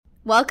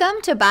Welcome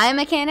to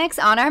Biomechanics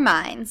on Our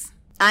Minds.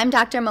 I'm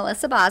Dr.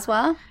 Melissa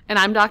Boswell. And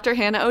I'm Dr.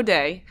 Hannah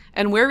O'Day,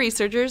 and we're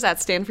researchers at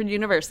Stanford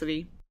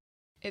University.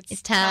 It's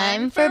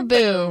time for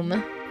Boom.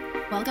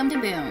 Welcome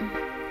to Boom,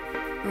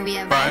 where we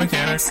have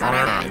Biomechanics on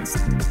Our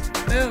Minds.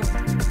 Boom.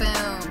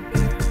 Boom.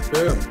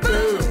 Boom,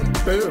 boom,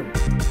 boom.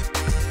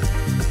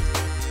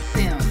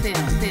 Boom,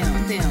 boom,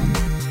 boom, boom.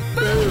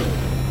 Boom.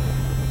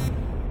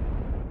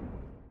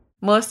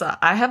 Melissa,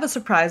 I have a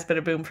surprise bit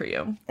of boom for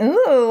you.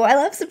 Ooh, I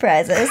love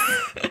surprises.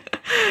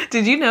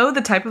 Did you know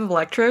the type of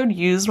electrode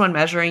used when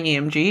measuring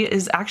EMG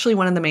is actually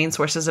one of the main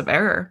sources of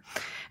error?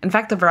 In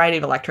fact, the variety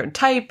of electrode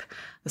type,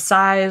 the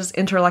size,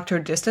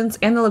 inter-electrode distance,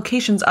 and the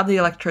locations of the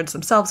electrodes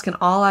themselves can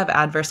all have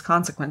adverse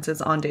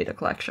consequences on data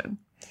collection.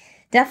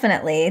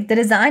 Definitely. The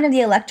design of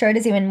the electrode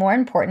is even more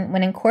important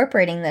when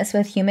incorporating this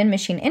with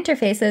human-machine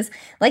interfaces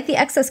like the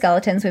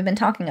exoskeletons we've been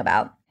talking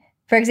about.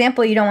 For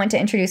example, you don't want to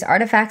introduce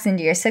artifacts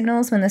into your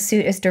signals when the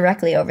suit is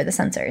directly over the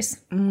sensors.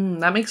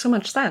 That makes so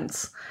much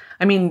sense.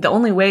 I mean, the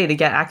only way to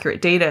get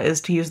accurate data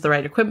is to use the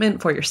right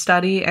equipment for your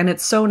study, and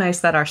it's so nice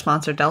that our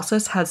sponsor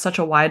Delsys has such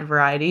a wide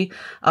variety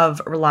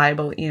of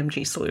reliable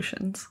EMG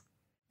solutions.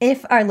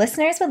 If our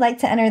listeners would like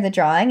to enter the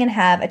drawing and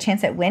have a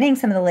chance at winning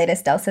some of the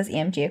latest Delsys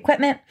EMG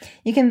equipment,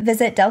 you can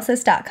visit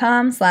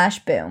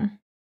delsys.com/boom.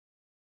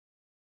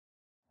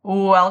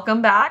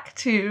 Welcome back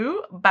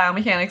to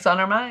Biomechanics on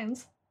Our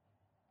Minds.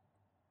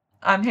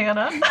 I'm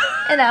Hannah.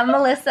 And I'm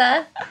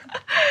Melissa.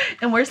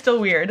 And we're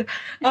still weird.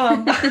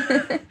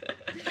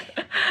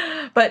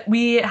 But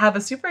we have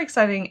a super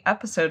exciting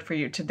episode for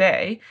you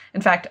today.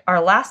 In fact,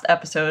 our last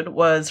episode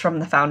was from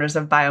the founders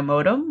of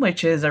Biomodem,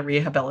 which is a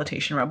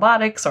rehabilitation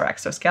robotics or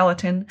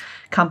exoskeleton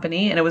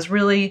company. And it was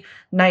really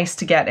nice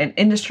to get an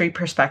industry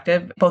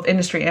perspective, both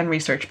industry and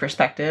research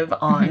perspective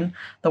on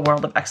the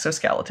world of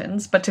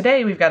exoskeletons. But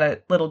today we've got a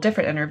little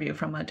different interview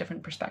from a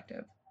different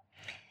perspective.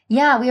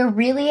 Yeah, we are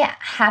really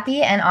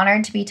happy and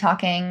honored to be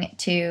talking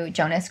to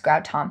Jonas Grau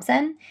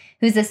Thomsen,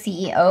 who's the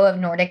CEO of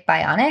Nordic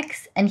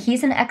Bionics, and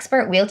he's an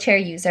expert wheelchair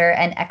user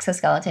and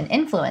exoskeleton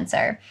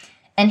influencer.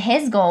 And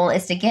his goal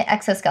is to get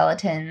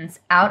exoskeletons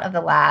out of the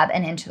lab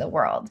and into the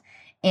world.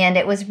 And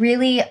it was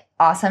really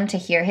awesome to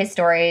hear his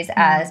stories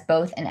as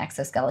both an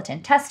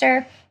exoskeleton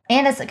tester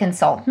and as a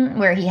consultant,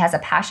 where he has a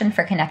passion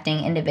for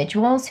connecting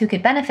individuals who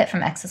could benefit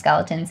from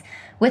exoskeletons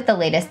with the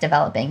latest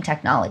developing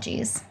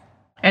technologies.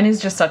 And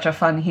he's just such a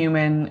fun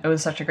human. It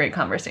was such a great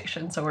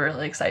conversation. So we're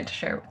really excited to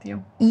share it with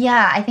you.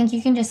 Yeah, I think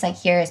you can just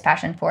hear his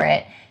passion for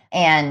it.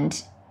 And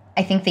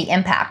I think the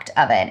impact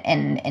of it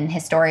in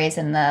his stories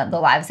and the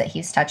lives that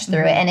he's touched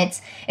through it. And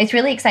it's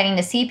really exciting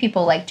to see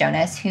people like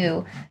Jonas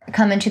who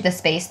come into the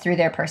space through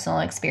their personal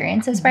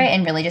experiences, right?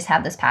 And really just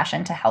have this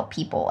passion to help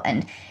people.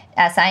 And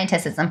as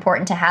scientists, it's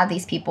important to have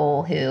these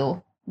people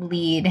who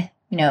lead,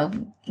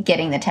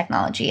 getting the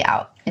technology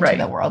out into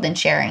the world and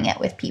sharing it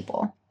with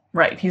people.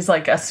 Right. He's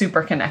like a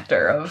super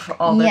connector of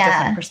all the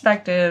different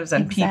perspectives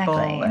and people,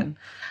 and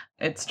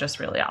it's just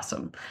really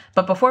awesome.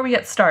 But before we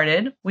get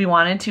started, we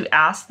wanted to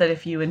ask that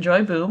if you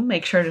enjoy Boom,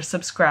 make sure to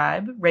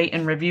subscribe, rate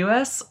and review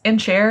us, and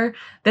share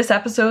this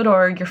episode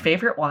or your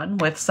favorite one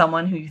with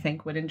someone who you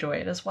think would enjoy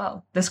it as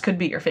well. This could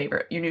be your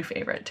new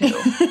favorite too.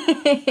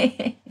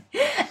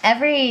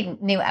 Every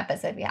new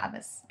episode we have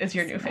is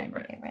your new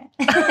favorite.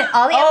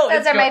 All the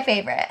episodes are my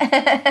favorite.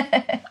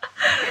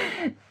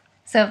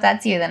 So if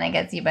that's you, then I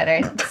guess you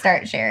better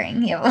start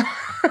sharing.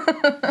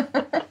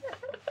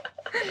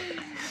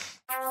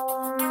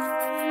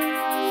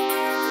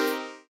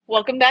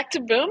 Welcome back to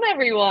Boom,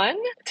 everyone.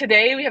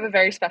 Today we have a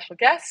very special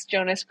guest,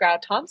 Jonas Grau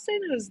Thomsen,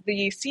 who's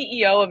the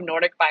CEO of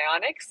Nordic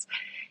Bionics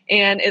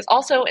and is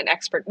also an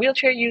expert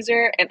wheelchair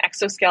user, an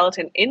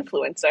exoskeleton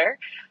influencer,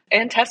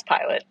 and test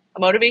pilot,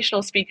 a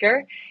motivational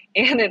speaker,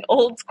 and an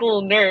old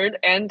school nerd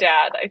and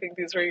dad. I think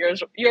these were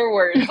your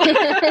words.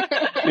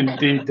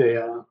 Indeed, they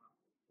are.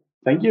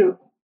 Thank you.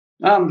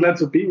 I'm glad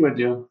to be with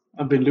you.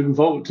 I've been looking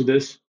forward to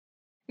this.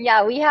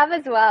 Yeah, we have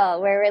as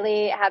well. We're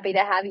really happy to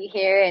have you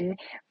here and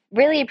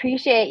really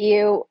appreciate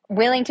you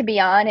willing to be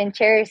on and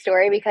share your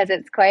story because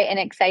it's quite an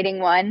exciting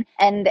one.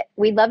 And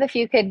we'd love if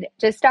you could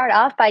just start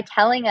off by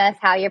telling us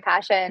how your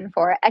passion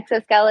for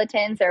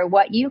exoskeletons, or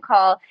what you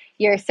call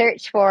your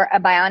search for a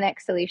bionic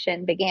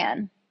solution,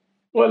 began.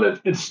 Well,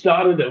 it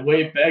started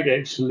way back,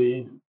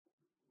 actually.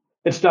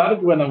 It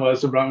started when I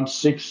was around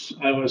 6.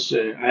 I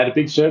had a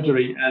big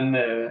surgery, and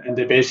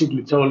they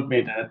basically told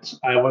me that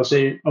I was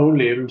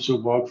only able to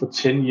walk for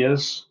 10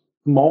 years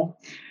more.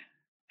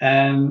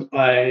 And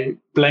I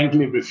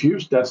blankly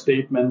refused that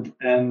statement,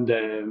 and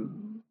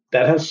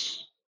that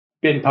has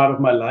been part of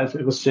my life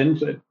ever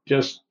since. I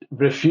just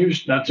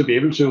refused not to be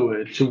able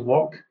to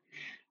walk.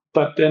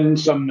 But then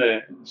some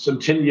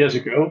 10 years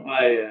ago,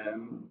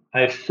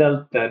 I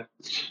felt that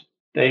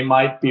they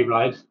might be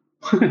right.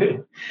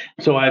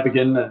 So I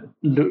began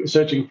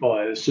searching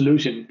for a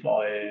solution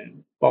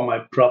for my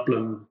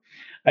problem.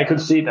 I could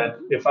see that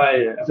if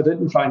I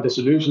didn't find a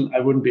solution, I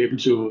wouldn't be able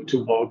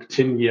to walk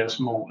 10 years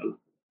more.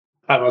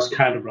 I was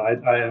kind of right.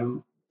 I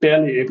am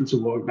barely able to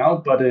walk now,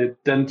 but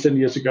then 10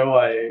 years ago,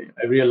 I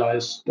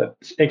realized that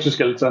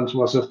exoskeletons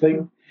was a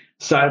thing.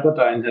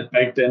 Cyberdyne had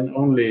back then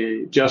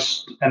only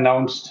just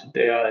announced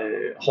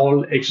their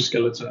whole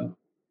exoskeleton.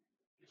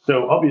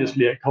 So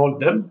obviously I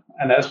called them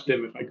and asked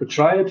them if I could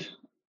try it.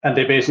 And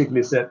they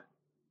basically said,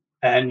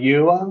 and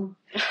you are?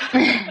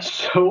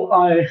 So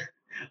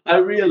I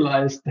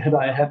realized that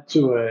I had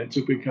to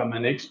become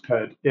an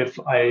expert if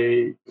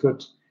I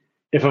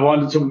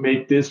wanted to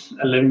make this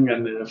a living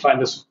and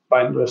find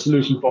a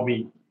solution for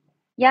me.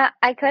 Yeah,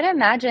 I could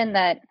imagine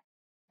that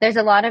there's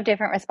a lot of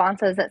different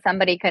responses that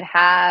somebody could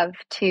have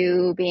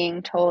to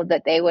being told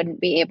that they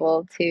wouldn't be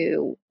able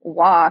to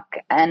walk.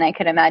 And I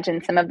could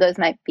imagine some of those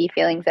might be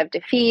feelings of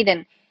defeat.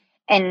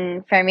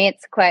 And for me,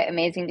 it's quite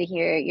amazing to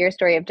hear your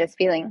story of just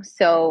feeling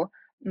so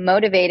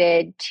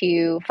motivated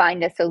to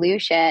find a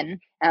solution.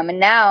 And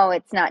now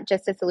it's not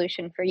just a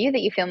solution for you that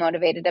you feel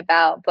motivated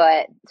about,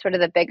 but sort of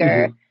the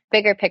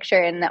bigger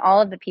picture and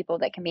all of the people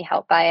that can be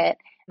helped by it.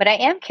 But I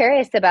am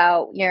curious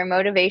about your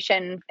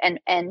motivation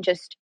and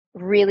just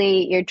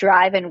really your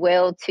drive and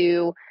will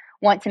to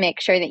want to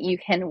make sure that you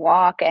can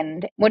walk.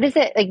 And what does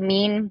it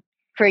mean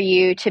for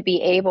you to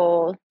be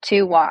able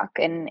to walk,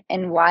 and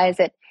why is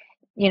it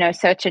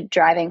such a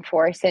driving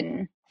force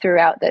and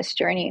throughout this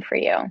journey for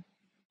you? I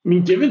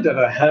mean, given that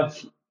I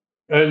have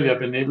earlier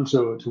been able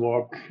to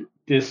walk,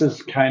 this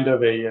is kind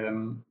of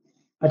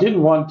I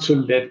didn't want to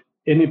let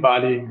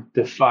anybody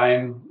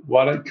define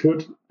what I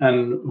could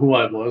and who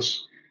I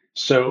was.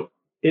 So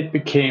it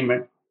became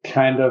a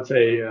kind of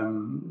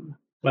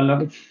well,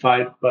 not a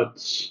fight,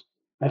 but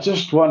I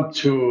just want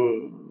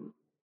to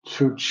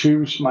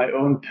choose my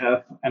own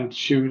path and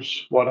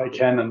choose what I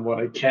can and what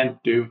I can't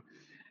do.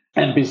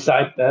 And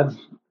beside that,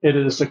 it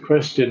is a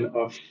question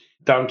of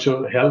down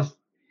to health.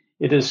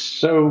 It is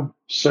so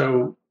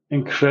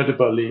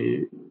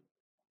incredibly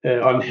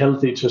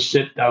unhealthy to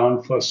sit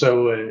down for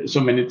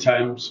so many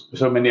times,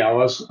 so many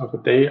hours of a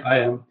day.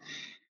 I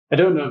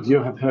don't know if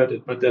you have heard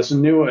it, but there's a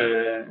new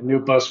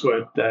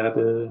buzzword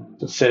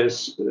that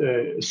says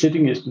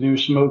sitting is the new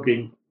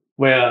smoking,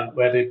 where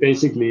they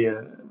basically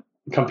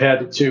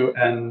compared it to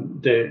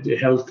and the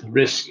health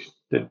risk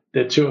that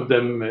the two of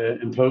them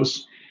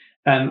impose.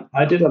 And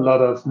I did a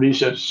lot of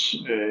research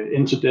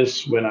into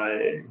this when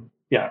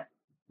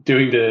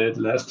during the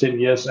last 10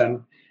 years,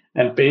 and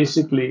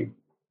basically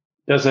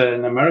there's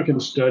an American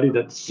study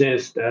that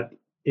says that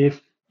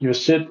if you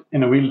sit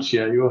in a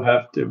wheelchair, you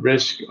have the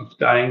risk of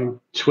dying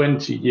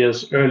 20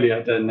 years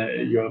earlier than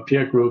your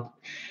peer group.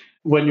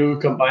 When you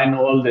combine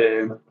all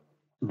the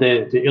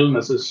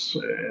illnesses,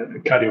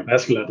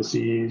 cardiovascular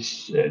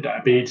disease,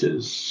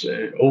 diabetes,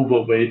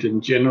 overweight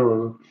in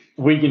general,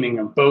 weakening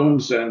of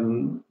bones,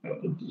 and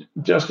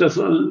just as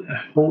a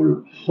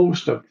whole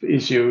host of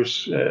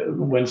issues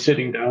when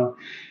sitting down.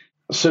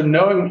 So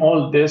knowing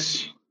all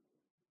this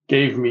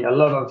gave me a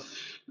lot of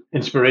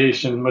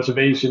inspiration,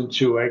 motivation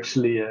to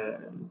actually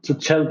to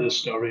tell this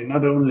story.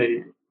 Not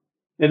only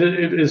it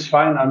is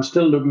fine, I'm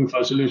still looking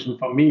for a solution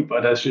for me,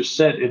 but as you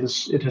said,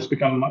 it has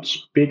become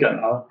much bigger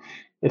now.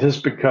 It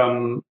has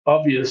become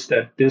obvious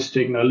that this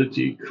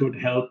technology could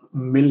help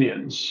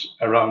millions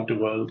around the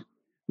world,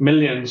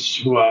 millions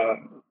who are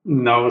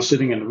now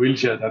sitting in a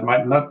wheelchair that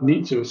might not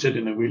need to sit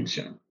in a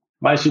wheelchair.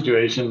 My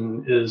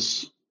situation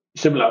is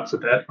similar to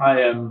that.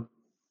 I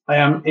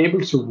am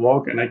able to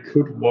walk, and I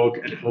could walk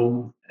at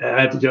home.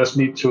 I just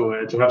need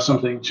to have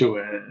something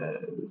to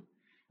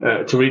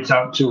reach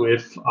out to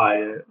if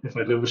I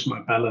lose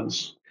my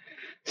balance.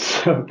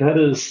 So that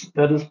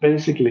is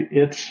basically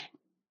it.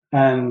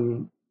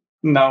 And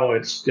now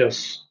it's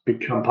just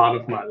become part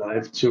of my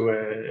life to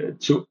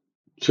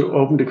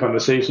open the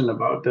conversation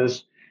about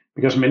this,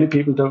 because many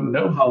people don't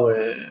know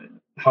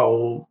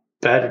how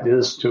bad it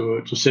is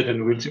to sit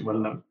in a wheelchair. Well,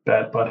 not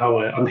bad, but how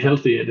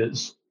unhealthy it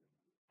is.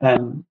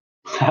 And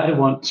I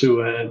want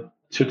to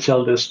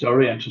tell this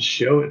story and to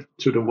show it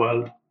to the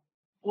world.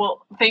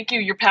 Well, thank you.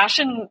 Your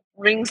passion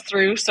rings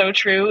through so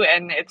true,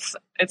 and it's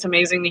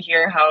amazing to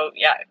hear how,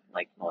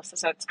 like Melissa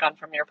said, it's gone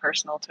from your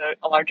personal to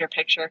a larger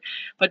picture.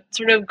 But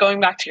sort of going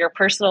back to your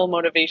personal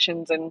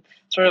motivations and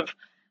sort of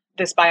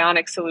this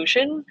bionic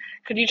solution,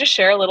 could you just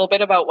share a little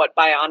bit about what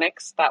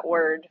bionics, that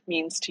word,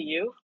 means to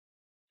you?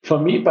 For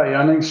me,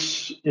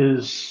 bionics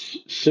is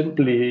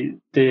simply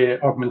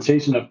the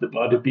augmentation of the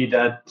body, be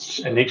that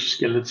an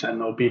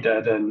exoskeleton or be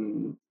that a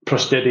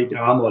prosthetic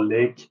arm or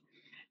leg.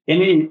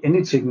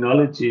 Any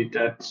technology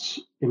that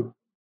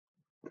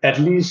at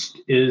least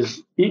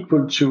is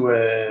equal to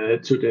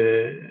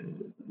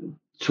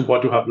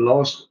what you have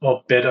lost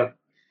or better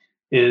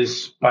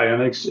is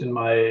bionics in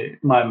my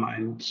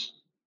mind.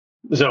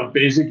 So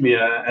basically,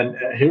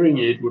 a hearing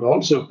aid would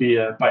also be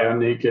a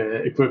bionic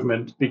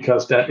equipment,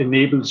 because that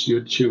enables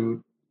you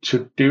to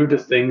do the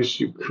things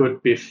you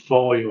could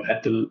before you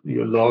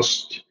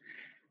lost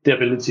the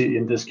ability,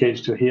 in this case,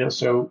 to hear.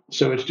 So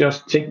it's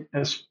just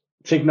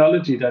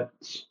technology that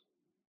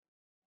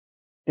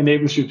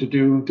enables you to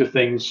do the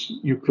things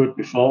you could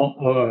before,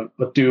 or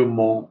do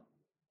more,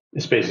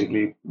 is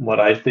basically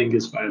what I think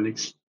is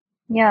bionics.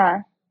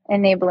 Yeah,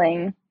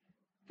 enabling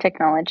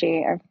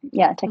technology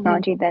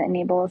technology that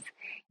enables.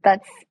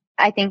 That's,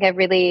 I think, a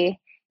really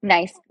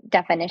nice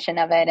definition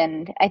of it.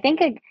 And I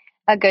think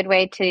a good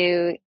way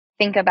to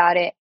think about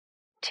it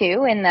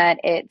too, in that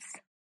it's,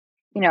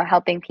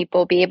 helping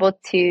people be able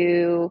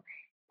to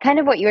kind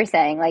of what you were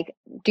saying, like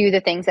do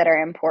the things that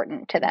are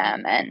important to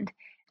them. And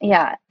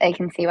yeah, I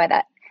can see why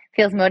that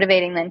feels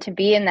motivating then to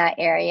be in that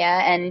area.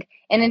 And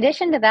in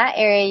addition to that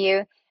area,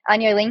 you on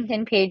your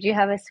LinkedIn page, you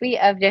have a suite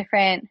of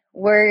different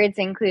words,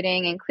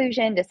 including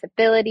inclusion,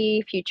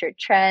 disability, future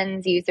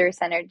trends,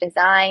 user-centered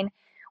design,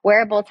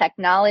 wearable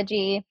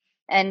technology.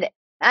 And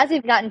as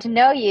we've gotten to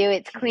know you,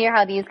 it's clear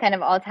how these kind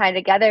of all tie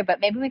together, but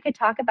maybe we could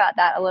talk about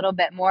that a little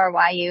bit more,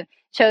 why you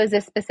chose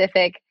a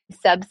specific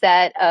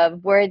subset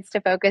of words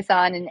to focus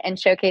on and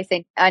showcase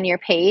it on your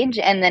page,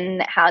 and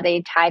then how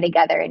they tie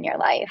together in your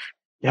life.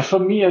 Yeah, for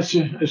me, as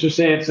you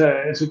say, it's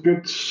a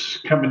good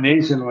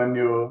combination when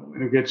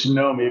you get to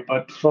know me.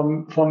 But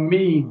for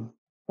me,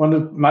 one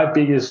of my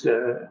biggest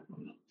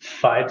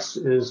fights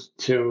is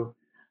to,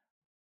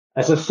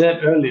 as I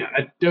said earlier,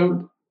 I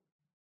don't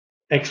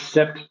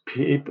accept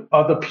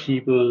other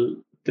people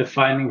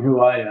defining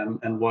who I am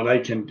and what I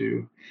can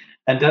do,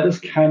 and that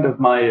is kind of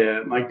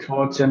my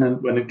core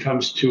tenet when it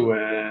comes to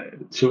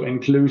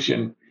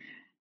inclusion.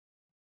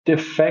 The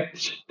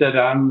fact that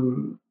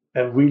I'm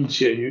a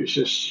wheelchair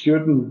user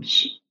shouldn't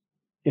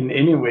in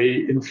any way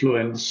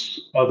influence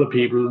other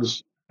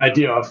people's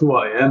idea of who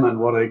I am and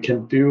what I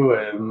can do,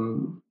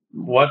 and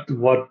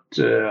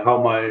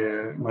how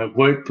my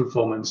work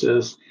performance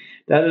is.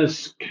 That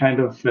is kind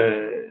of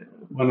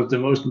one of the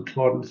most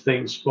important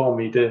things for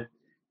me.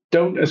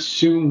 Don't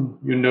assume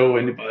you know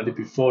anybody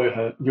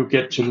before you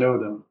get to know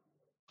them.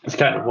 It's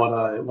kind of what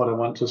I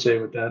want to say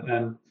with that,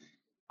 and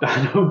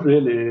I don't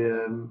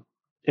really.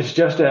 It's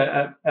just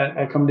a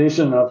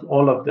combination of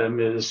all of them.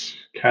 Is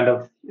kind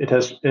of it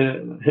has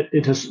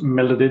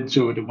melded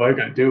into the work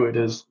I do. It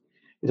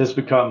has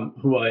become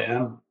who I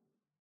am.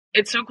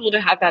 It's so cool to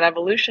have that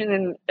evolution,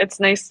 and it's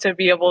nice to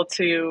be able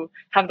to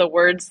have the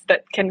words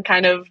that can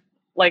kind of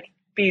like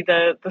be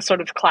the sort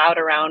of cloud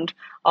around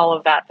all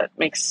of that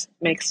makes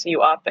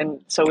you up.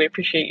 And so we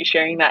appreciate you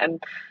sharing that.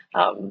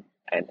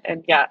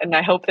 And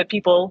I hope that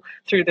people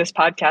through this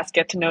podcast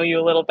get to know you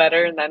a little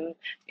better, and then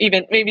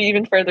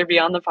even further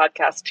beyond the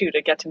podcast too,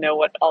 to get to know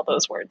what all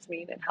those words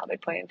mean and how they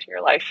play into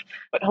your life.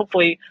 But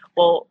hopefully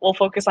we'll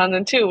focus on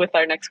them too with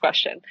our next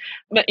question.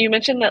 But you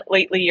mentioned that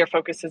lately your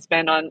focus has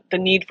been on the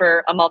need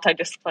for a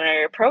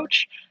multidisciplinary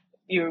approach.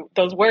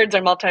 Those words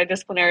are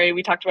multidisciplinary.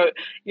 We talked about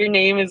your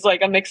name is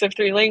like a mix of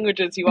 3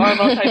 languages. You are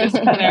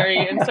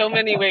multidisciplinary in so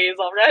many ways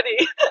already.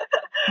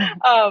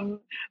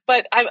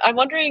 But I'm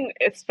wondering,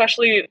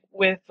 especially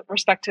with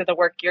respect to the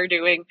work you're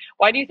doing,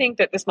 why do you think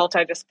that this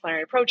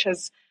multidisciplinary approach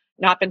has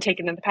not been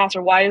taken in the past,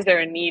 or why is there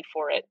a need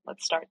for it?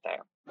 Let's start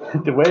there.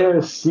 The way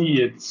I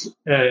see it,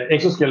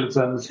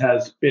 Exoskeletons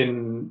has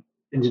been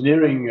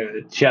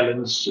engineering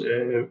challenge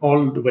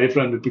all the way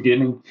from the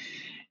beginning.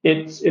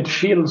 It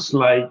feels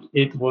like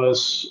it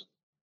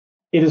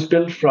is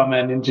built from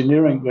an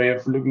engineering way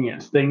of looking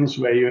at things,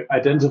 where you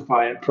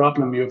identify a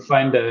problem, you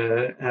find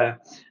a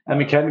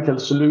mechanical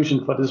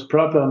solution for this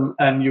problem,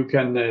 and you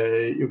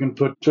can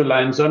put 2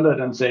 lines under it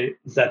and say,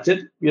 that's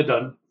it, we're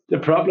done. The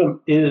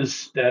problem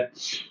is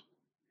that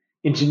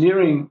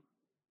engineering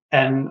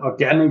and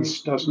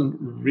organics doesn't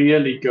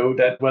really go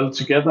that well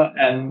together,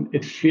 and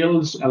it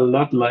feels a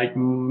lot like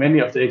many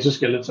of the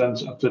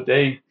exoskeletons of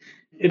today.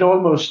 It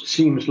almost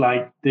seems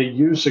like the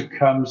user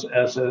comes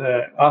as an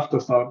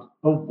afterthought.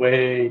 Oh,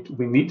 wait,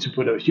 we need to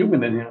put a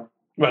human in here.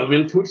 Well,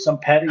 we'll put some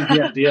padding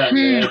here and there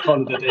and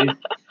call it a day.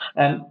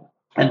 And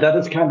that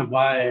is kind of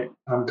why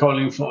I'm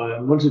calling for a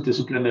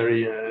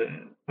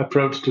multidisciplinary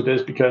approach to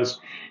this,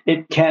 because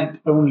it can't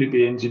only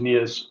be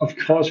engineers. Of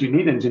course, we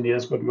need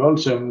engineers, but we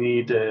also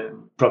need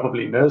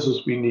probably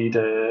nurses. We need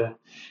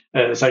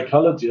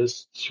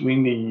psychologists. We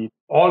need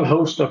all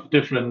host of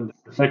different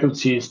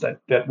faculties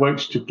that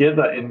works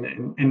together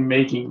in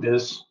making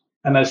this.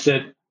 And I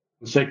said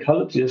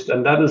psychologist,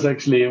 and that is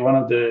actually one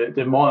of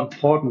the more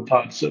important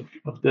parts of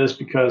this,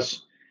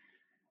 because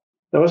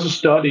there was a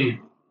study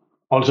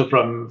also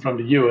from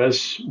the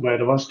US, where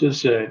there was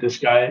this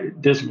guy.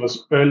 This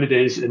was early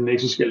days in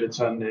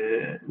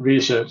exoskeleton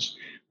research,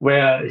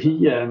 where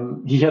he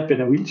had been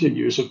a wheelchair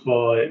user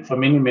for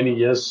many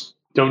years.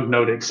 Don't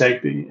know the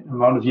exact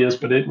amount of years,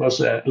 but it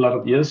was a lot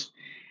of years.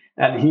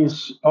 And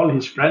all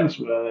his friends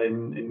were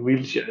in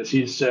wheelchairs.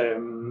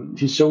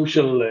 His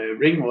social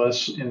ring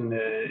was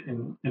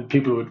in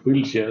people with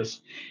wheelchairs.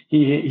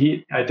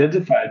 He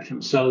identified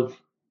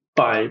himself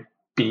by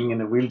being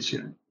in a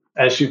wheelchair,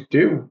 as you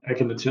do. I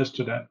can attest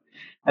to that.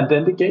 And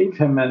then they gave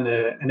him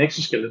an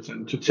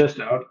exoskeleton to test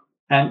out,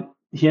 and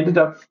he ended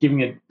up giving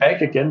it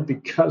back again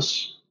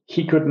because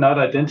he could not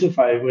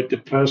identify with the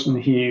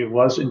person he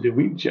was in the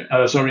wheelchair.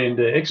 In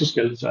the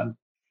exoskeleton.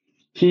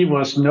 He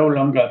was no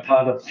longer a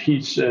part of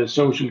his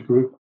social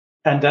group,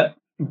 and that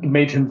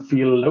made him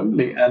feel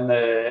lonely and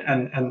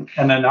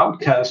an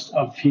outcast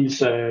of his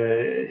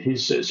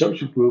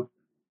social group.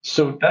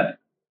 So that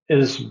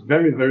is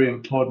very, very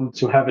important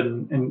to have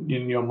in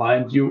your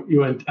mind.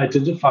 You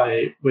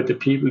identify with the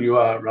people you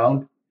are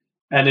around.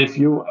 And if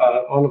you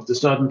are all of the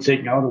sudden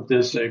taken out of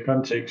this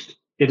context,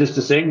 it is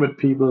the same with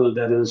people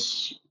that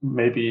is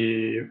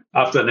maybe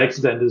after an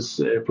accident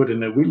is put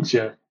in a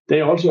wheelchair.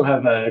 They also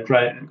have a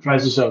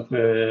crisis of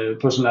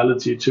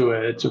personality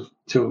to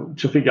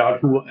figure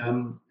out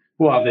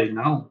who are they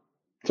now.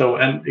 So,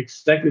 and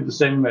exactly the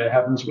same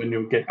happens when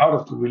you get out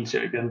of the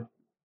wheelchair again.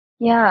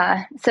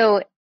 Yeah.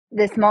 So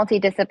this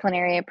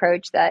multidisciplinary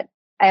approach that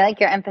I like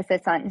your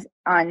emphasis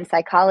on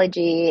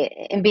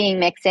psychology and being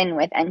mixed in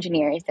with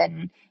engineers,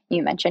 and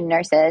you mentioned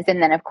nurses,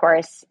 and then of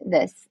course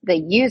the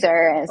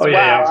user as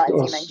as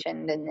you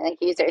mentioned, and the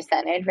user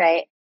centered,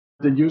 right?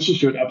 The user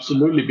should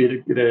absolutely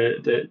be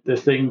the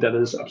thing that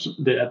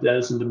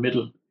is in the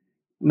middle.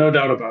 No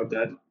doubt about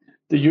that.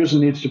 The user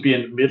needs to be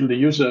in the middle.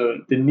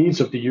 The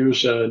needs of the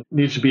user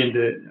needs to be in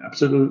the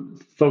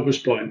absolute focus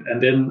point,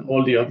 and then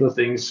all the other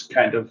things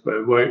kind of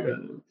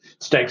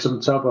stacks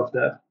on top of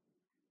that.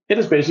 It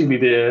is basically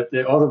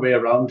the other way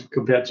around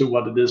compared to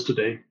what it is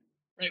today.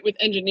 Right, with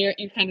engineer,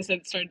 you kind of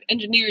said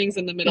engineering's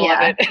in the middle of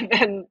it, and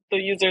then the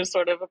user is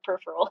sort of a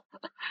peripheral.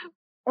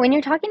 When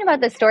you're talking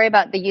about the story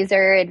about the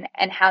user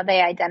and how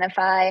they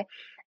identify,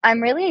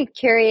 I'm really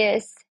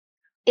curious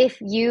if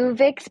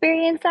you've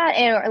experienced that,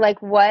 or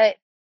like what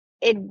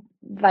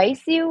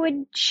advice you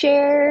would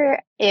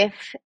share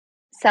if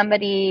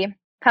somebody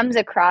comes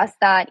across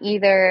that,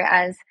 either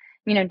as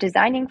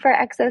designing for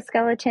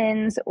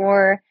exoskeletons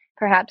or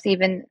perhaps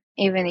even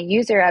a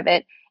user of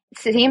it. It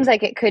seems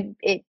like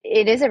it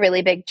is a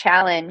really big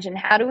challenge. And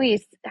how do we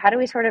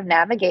sort of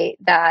navigate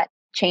that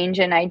change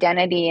in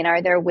identity? And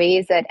are there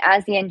ways that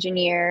as the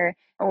engineer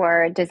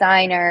or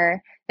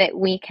designer that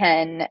we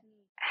can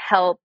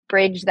help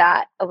bridge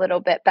that a little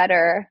bit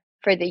better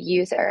for the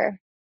user?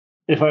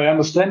 If I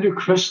understand your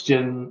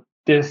question,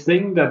 the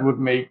thing that would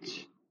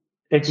make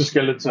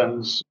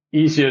exoskeletons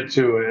easier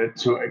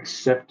to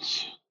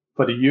accept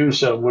for the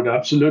user would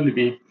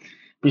absolutely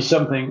be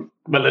something.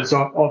 Well, it's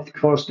of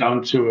course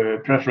down to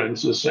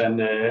preferences and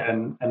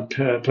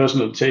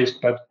personal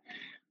taste,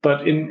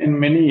 but in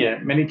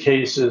many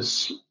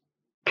cases,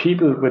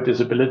 people with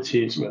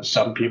disabilities, well,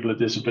 some people with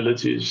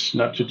disabilities,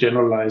 not to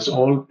generalize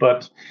all,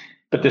 but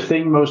the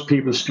thing most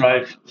people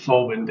strive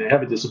for when they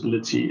have a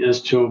disability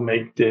is to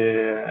make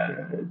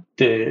the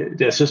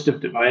assistive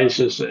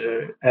devices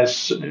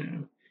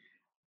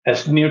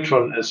as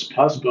neutral as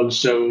possible,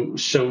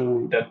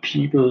 so that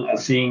people are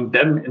seeing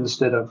them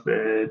instead of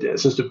the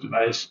assistive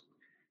device.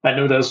 I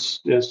know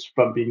there's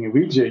from being a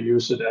wheelchair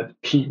user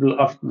that people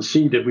often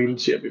see the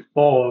wheelchair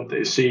before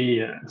they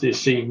see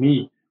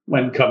me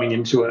when coming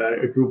into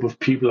a group of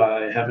people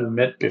I haven't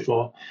met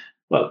before.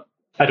 Well,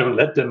 I don't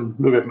let them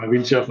look at my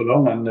wheelchair for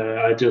long, and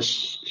I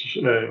just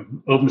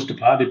opens the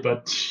party.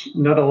 But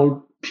not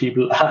all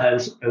people are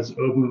as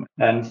open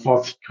and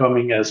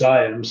forthcoming as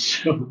I am.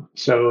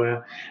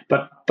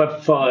 But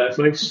for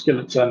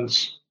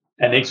exoskeletons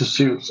and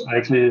exosuits, I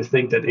actually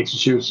think that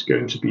exosuits is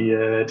going to be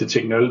the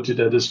technology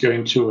that is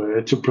going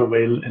to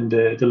prevail in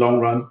the long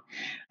run.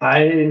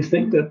 I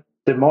think that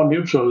the more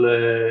neutral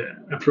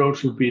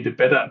approach would be the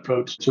better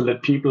approach, to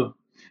let people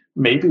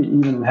maybe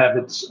even have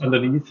it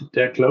underneath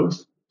their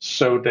clothes,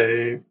 so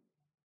they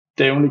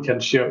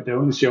only show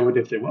it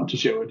if they want to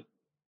show it.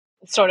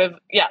 Sort of,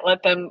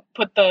 let them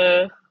put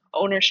the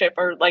ownership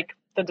or like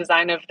the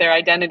design of their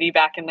identity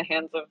back in the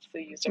hands of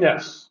the user.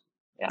 Yes.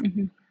 Yeah.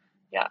 Mm-hmm.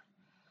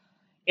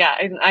 Yeah,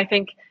 and I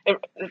think it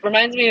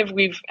reminds me of,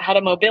 we've had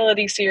a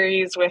mobility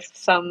series with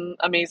some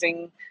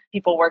amazing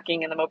people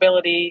working in the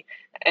mobility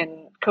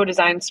and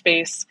co-design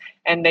space,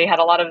 and they had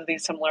a lot of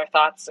these similar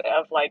thoughts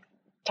of like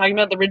talking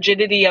about the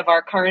rigidity of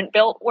our current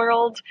built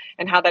world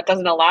and how that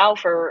doesn't allow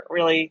for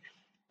really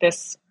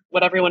this,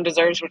 what everyone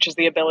deserves, which is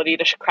the ability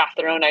to craft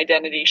their own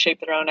identity,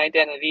 shape their own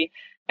identity,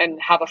 and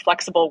have a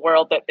flexible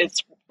world that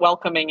is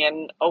welcoming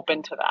and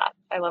open to that.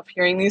 I love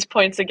hearing these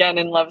points again,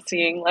 and love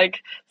seeing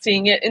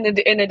it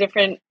in a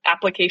different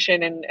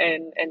application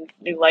and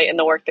new light in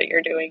the work that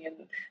you're doing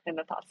and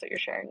the thoughts that you're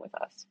sharing with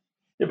us.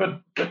 Yeah,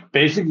 but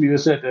basically you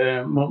said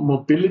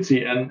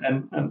mobility,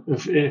 and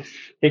if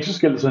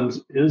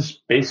exoskeletons is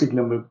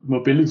basically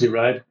mobility,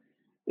 right?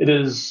 It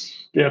is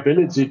the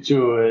ability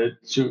to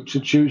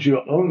choose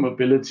your own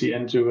mobility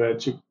and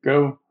to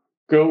go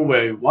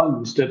where you want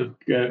instead of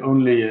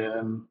only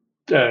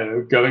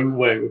going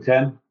where you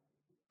can.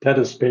 That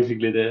is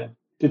basically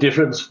the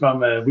difference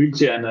from a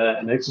wheelchair and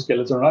an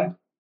exoskeleton, right?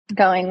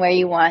 Going where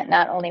you want,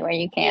 not only where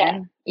you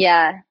can.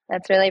 Yeah,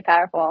 that's really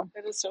powerful.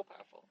 That is so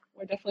powerful.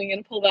 We're definitely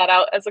going to pull that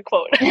out as a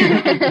quote.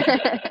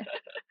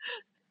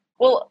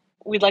 Well,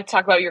 we'd like to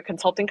talk about your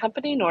consulting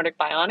company, Nordic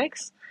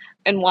Bionics,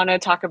 and want to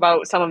talk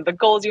about some of the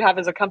goals you have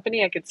as a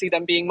company. I could see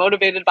them being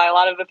motivated by a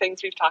lot of the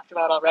things we've talked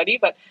about already,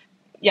 but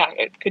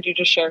could you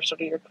just share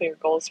sort of your clear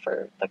goals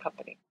for the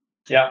company?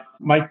 Yeah,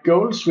 my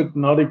goals with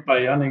Nordic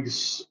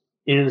Bionics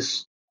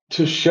is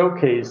to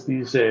showcase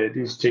these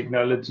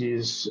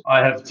technologies. I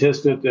have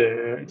tested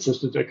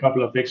a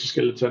couple of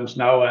exoskeletons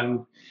now,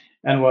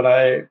 and what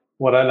I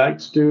what I like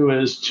to do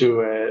is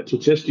to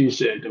test these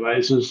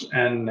devices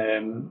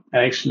and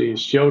actually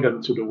show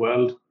them to the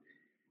world.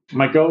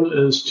 My goal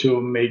is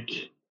to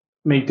make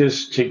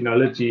this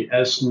technology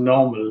as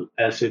normal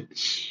as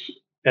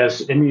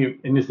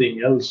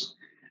anything else.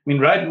 I mean,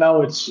 right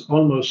now it's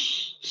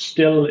almost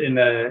still in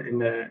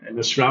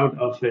a shroud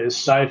of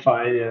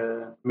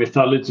sci-fi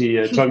mythology,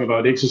 talking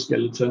about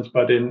exoskeletons.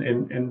 But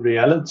in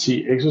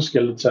reality,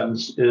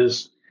 exoskeletons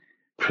is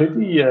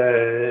pretty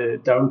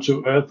down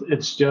to earth.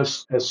 It's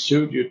just a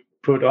suit you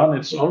put on.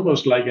 It's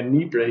almost like a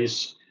knee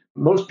brace.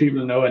 Most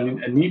people know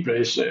a knee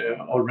brace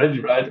already,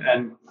 right?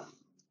 And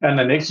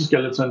an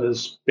exoskeleton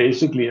is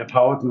basically a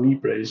powered knee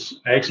brace.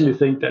 I actually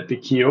think that the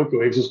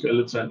Kyoko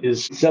exoskeleton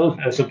is itself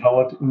as a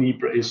powered knee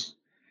brace.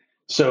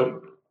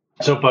 So,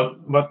 but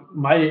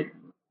my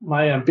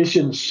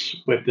ambitions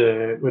with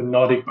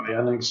Nordic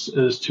Bionics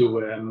is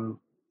to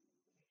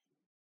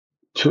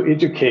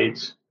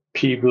educate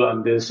people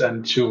on this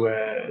and to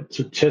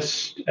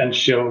test and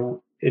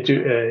show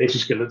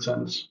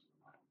exoskeletons.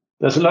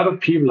 There's a lot of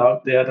people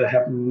out there that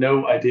have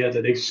no idea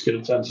that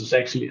exoskeletons is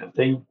actually a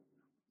thing.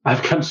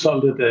 I've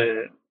consulted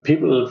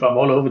people from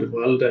all over the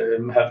world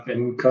have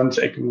been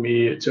contacting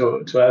me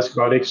to ask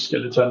about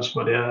exoskeletons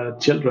for their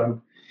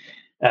children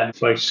and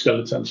for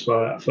exoskeletons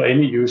for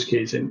any use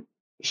case. And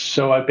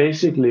so I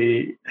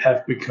basically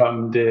have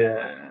become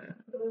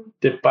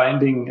the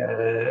binding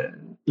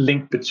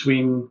link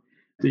between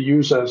the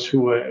users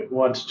who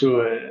want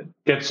to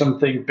get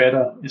something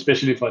better,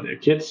 especially for their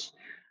kids,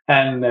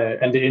 and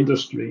the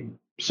industry.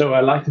 So I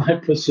like my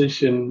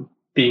position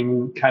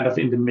being kind of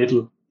in the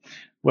middle,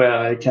 where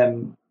I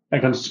can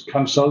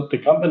consult the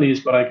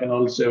companies, but I can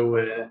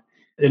also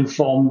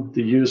inform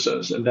the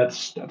users, and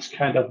that's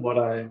kind of what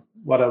I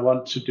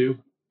want to do.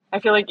 I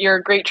feel like you're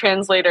a great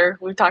translator.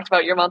 We've talked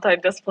about your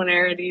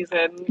multidisciplinarities,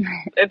 and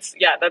that's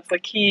the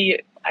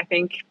key, I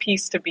think,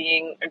 piece to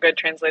being a good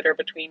translator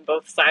between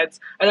both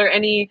sides. Are there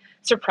any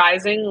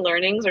surprising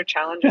learnings or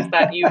challenges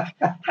that you've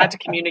had to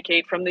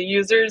communicate from the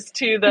users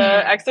to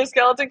the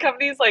exoskeleton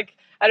companies? Like,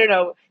 I don't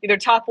know, either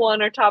top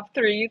one or top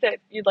three that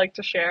you'd like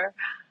to share?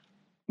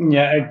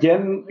 Yeah,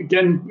 again,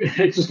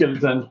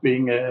 exoskeletons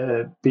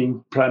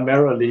being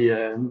primarily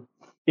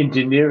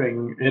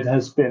engineering, it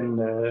has been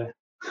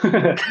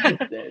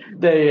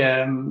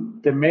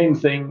the main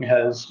thing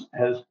has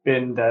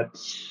been that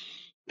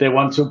they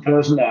want to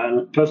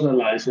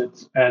personalize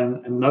it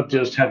and not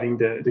just having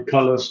the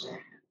colors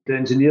the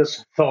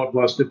engineers thought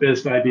was the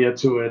best idea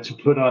to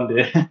put on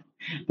the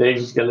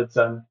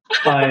exoskeleton.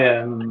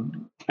 I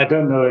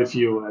don't know if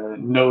you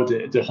know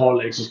the whole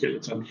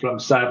exoskeleton from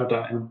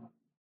Cyberdyne.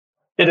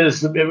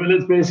 It's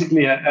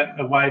basically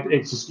a white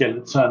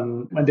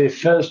exoskeleton. When they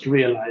first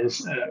released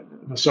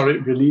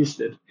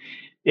it,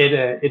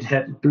 it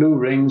had blue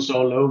rings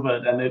all over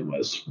it, and it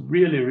was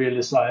really,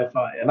 really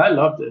sci-fi, and I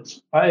loved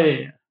it.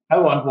 I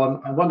want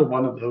one. I wanted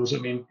one of those. I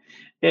mean,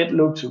 it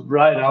looked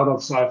right out of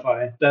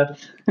sci-fi. That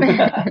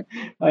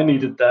I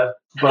needed that,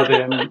 but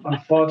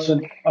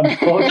unfortunately,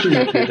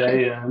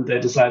 they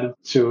decided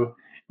to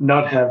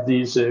not have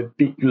these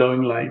big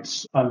glowing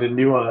lights on the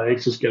newer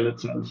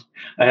exoskeletons.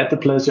 I had the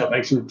pleasure of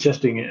actually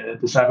testing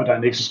the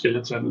Cyberdyne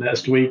exoskeleton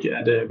last week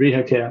at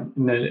Rehacare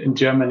in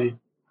Germany.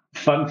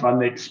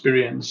 Fun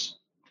experience.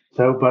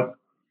 So, but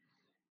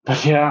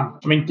yeah,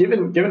 I mean,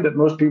 given that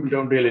most people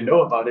don't really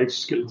know about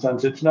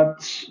exoskeletons,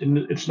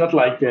 it's not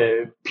like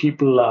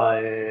people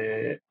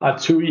are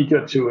too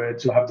eager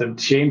to have them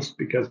changed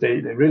because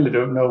they really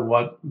don't know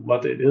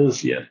what it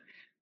is yet.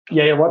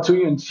 Yeah, what to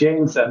even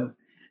change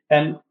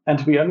and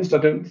to be honest, I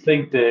don't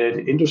think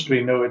the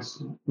industry know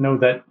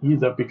that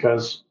either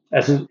because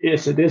as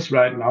it is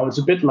right now, it's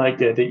a bit like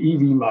the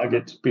EV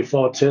market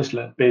before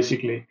Tesla.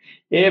 Basically,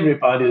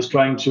 everybody is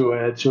trying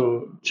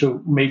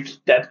to make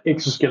that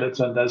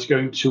exoskeleton that's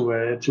going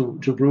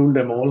to rule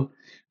them all.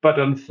 But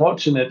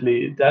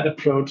unfortunately, that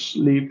approach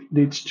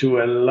leads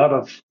to a lot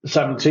of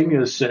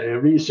simultaneous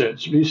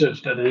research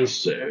that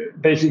is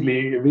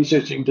basically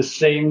researching the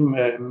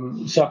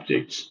same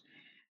subjects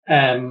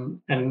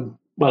and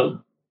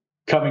well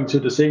coming to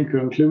the same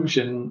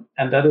conclusion,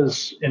 and that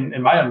is,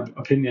 in my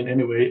opinion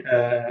anyway,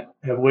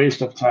 a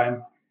waste of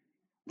time.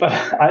 But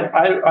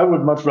I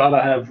would much rather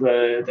have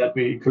that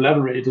we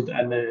collaborated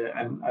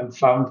and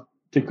found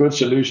the good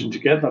solution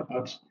together.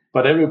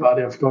 But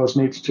everybody, of course,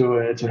 needs to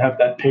have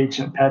that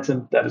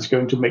patent that is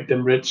going to make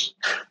them rich.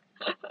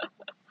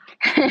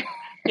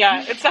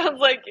 It sounds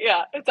like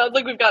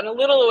we've gotten a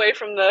little away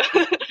from the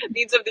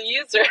needs of the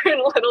user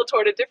and a little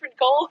toward a different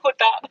goal with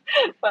that.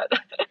 But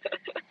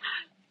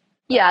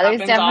yeah,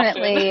 there's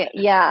definitely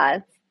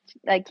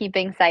like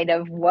keeping sight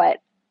of what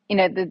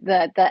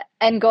the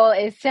end goal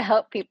is to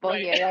help people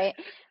here, right?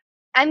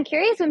 I'm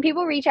curious when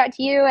people reach out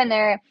to you and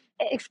they're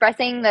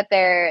expressing that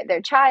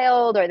their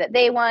child or that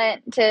they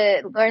want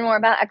to learn more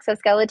about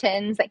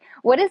exoskeletons, like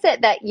what is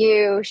it that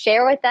you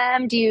share with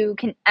them? Do you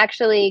can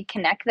actually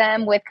connect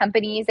them with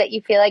companies that you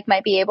feel like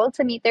might be able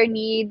to meet their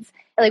needs?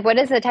 Like what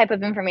is the type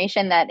of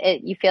information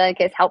that you feel like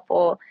is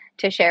helpful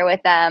to share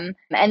with them?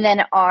 And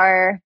then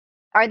are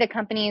Are the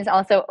companies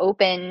also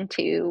open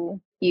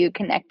to you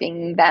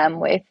connecting them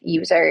with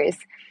users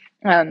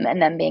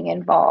and them being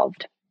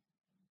involved?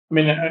 I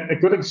mean, a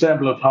good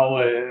example of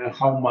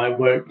how my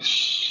work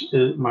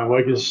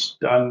is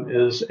done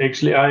is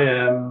actually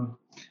I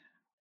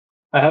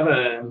have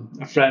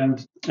a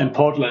friend in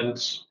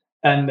Portland,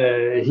 and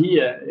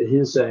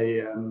he's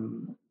a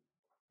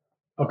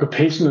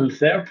occupational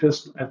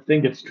therapist, I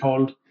think it's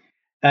called,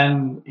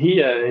 and he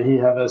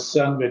have a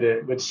son with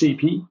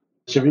CP,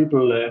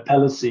 cerebral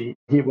palsy.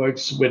 He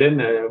works within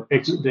the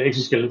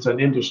exoskeleton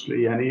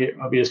industry, and he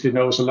obviously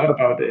knows a lot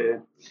about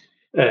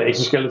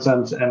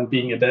exoskeletons and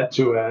being a dad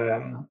to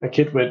a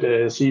kid with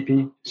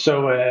CP.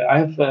 So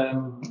I've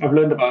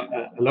learned about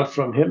a lot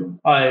from him.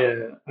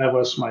 I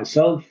was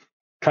myself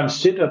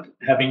considered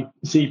having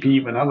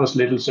CP when I was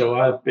little, so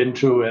I've been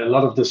through a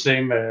lot of the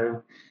same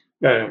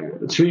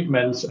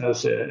treatments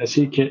as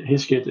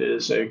his kid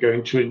is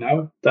going through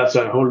now. That's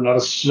a whole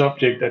other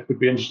subject that could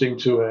be interesting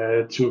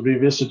to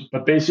revisit.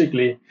 But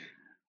basically,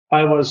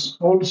 I was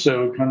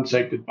also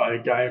contacted by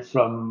a guy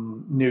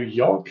from New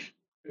York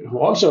who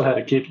also had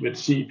a kid with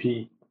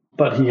CP,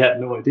 but he had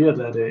no idea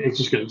that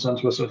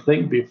exoskeletons was a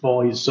thing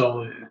before he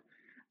saw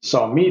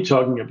me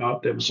talking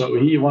about them. So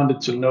he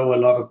wanted to know a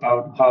lot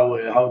about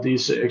how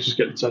these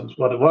exoskeletons,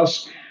 what it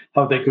was,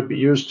 how they could be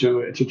used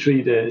to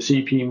treat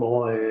CP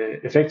more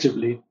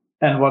effectively.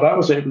 And what I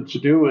was able to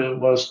do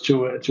was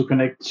to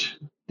connect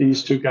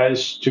these two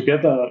guys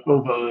together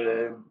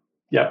over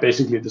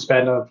basically the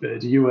span of the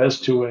US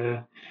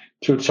to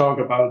talk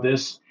about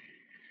this.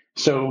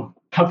 So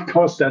of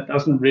course that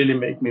doesn't really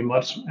make me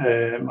much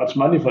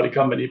money for the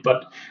company,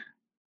 but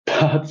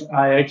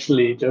I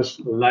actually just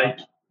like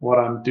what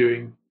I'm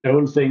doing. The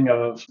whole thing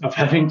of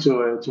having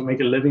to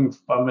make a living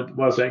from it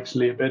was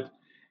actually a bit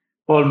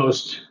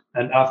almost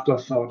an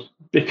afterthought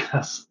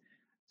because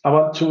I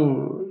want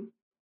to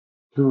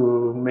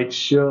make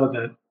sure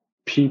that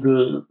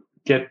people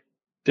get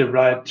the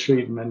right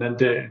treatment and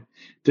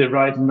the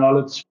right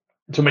knowledge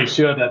to make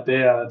sure that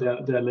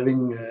they're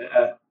living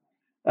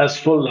as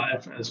full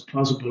life as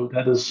possible.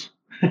 That is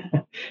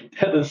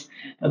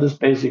that is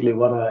basically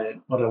what I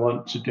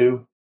want to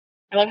do.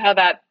 I love how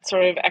that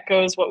sort of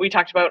echoes what we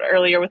talked about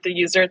earlier with the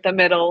user at the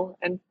middle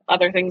and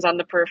other things on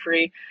the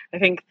periphery. I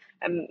think,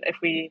 and if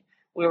we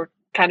were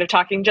kind of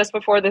talking just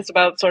before this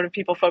about sort of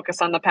people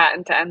focus on the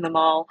patent to end them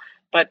all,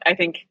 but I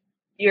think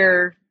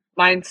your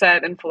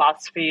mindset and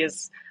philosophy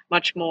is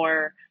much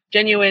more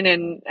genuine,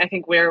 and I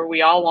think where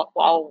we all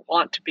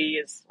want to be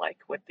is like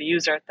with the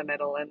user at the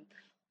middle, and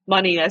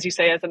money, as you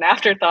say, as an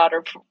afterthought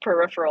or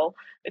peripheral.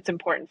 It's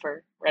important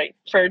for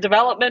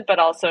development, but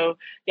also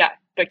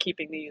but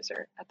keeping the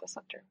user at the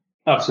center.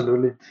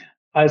 Absolutely.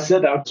 I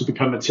set out to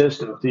become a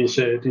tester of these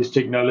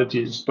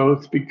technologies,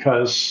 both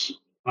because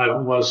I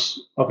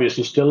was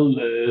obviously still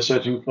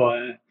searching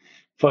for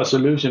a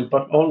solution,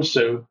 but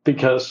also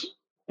because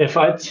if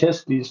I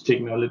test these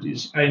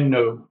technologies, I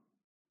know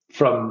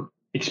from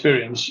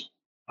experience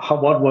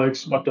what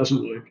works, what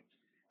doesn't work.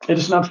 It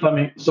is not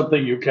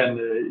something you can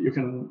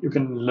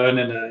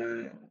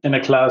learn in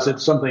a class.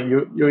 It's something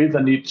you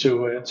either need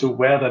to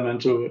wear them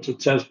and to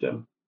test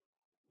them.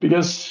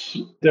 Because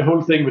the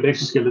whole thing with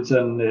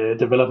exoskeleton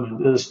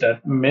development is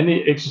that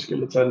many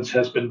exoskeletons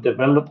has been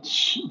developed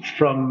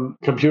from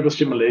computer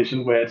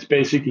simulation, where it's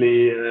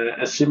basically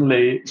a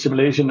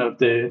simulation of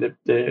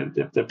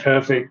the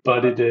perfect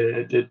body,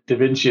 the Da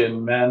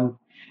Vincian man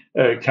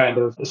kind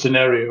of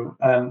scenario.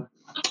 And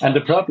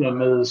the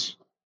problem is,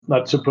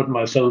 not to put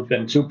myself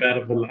in too bad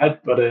of a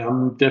light, but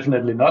I'm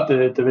definitely not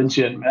the Da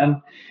Vincian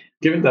man.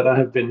 Given that I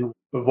have been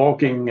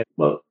walking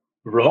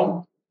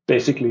wrong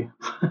basically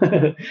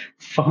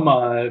for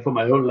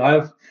my whole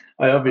life.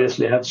 I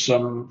obviously had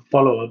some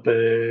follow-up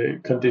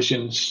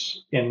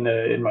conditions in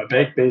my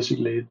back.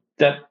 Basically,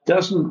 that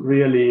doesn't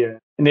really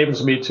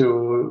enables me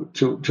to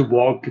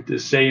walk the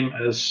same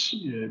as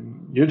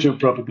YouTube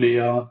probably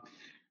are.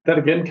 That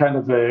again kind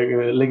of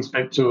links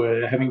back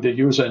to having the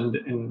user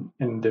in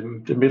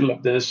the middle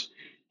of this.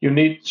 You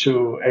need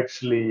to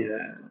actually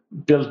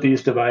build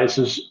these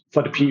devices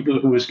for the people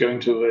who is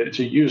going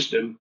to use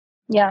them.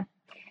 Yeah.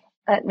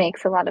 That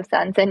makes a lot of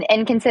sense.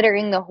 And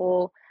considering the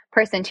whole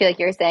person too, like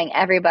you're saying,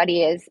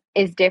 everybody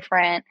is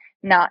different,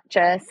 not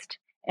just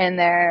in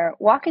their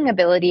walking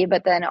ability,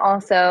 but then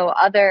also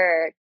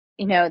other,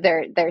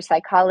 their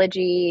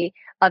psychology,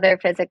 other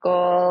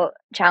physical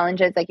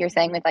challenges, like you're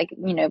saying,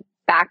 with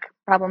back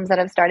problems that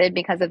have started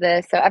because of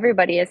this. So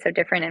everybody is so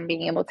different, and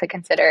being able to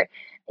consider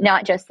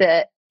not just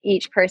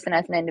each person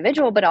as an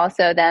individual, but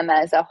also them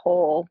as a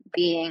whole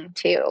being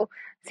too,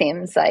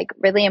 seems like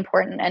really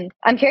important. And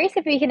I'm curious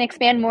if we can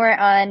expand more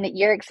on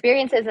your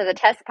experiences as a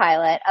test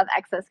pilot of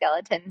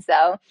exoskeletons.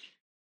 So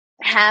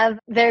have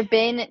there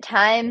been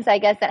times, I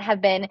guess, that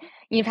have been,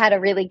 you've had a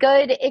really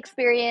good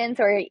experience,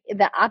 or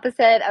the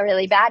opposite, a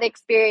really bad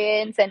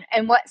experience?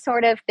 And what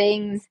sort of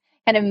things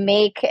kind of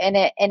make an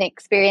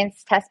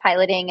experience test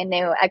piloting a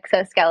new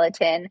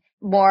exoskeleton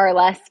more or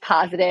less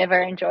positive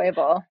or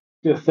enjoyable?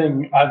 The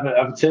thing,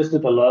 I've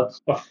tested a lot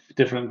of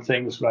different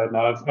things right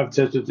now. I've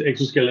tested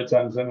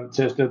exoskeletons, and I've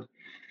tested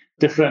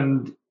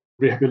different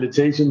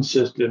rehabilitation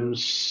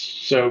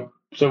systems.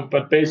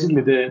 But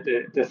basically,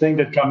 the thing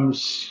that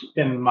comes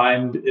in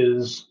mind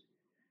is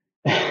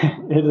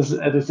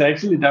it is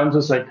actually down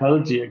to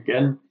psychology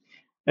again.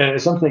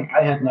 Something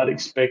I had not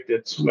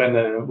expected when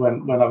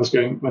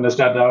I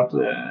started out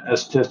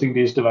as testing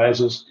these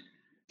devices.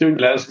 During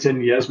the last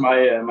 10 years, my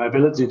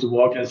ability to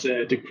walk has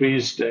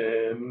decreased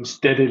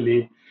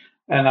steadily,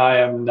 and I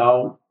am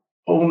now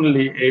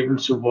only able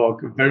to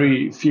walk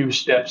very few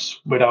steps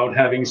without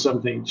having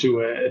something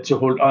to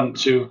hold on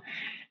to.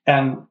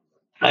 And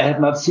I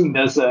had not seen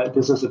this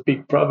as a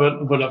big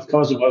problem, but of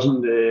course it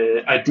wasn't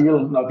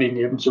ideal not being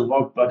able to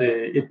walk. But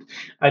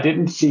I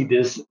didn't see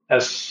this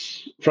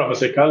as from a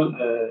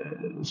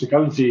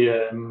psychology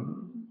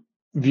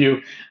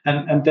view.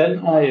 And then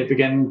I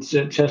began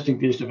testing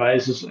these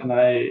devices, and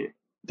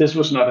this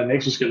was not an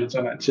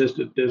exoskeleton. I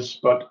tested this,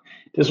 but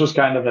this was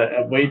kind of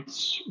a weight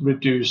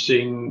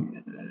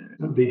reducing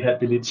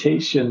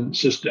rehabilitation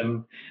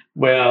system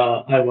where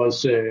I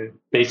was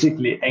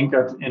basically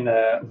anchored in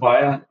a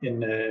wire in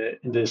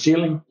the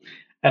ceiling,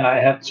 and I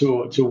had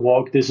to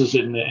walk. This is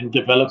in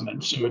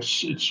development, so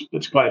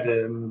it's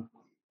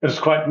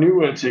quite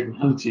new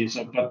technology.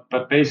 So,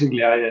 but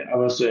basically, I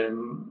was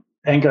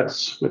anchored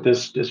with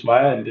this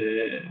wire in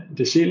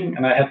the ceiling,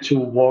 and I had to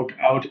walk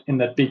out in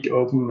that big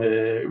open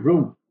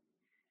room.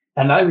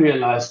 And I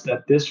realized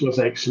that this was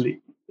actually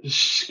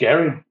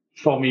scary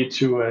for me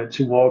to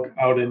walk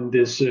out in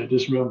this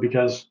room,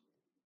 because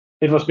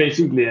it was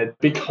basically a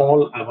big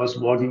hall I was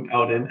walking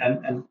out in,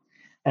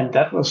 and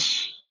that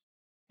was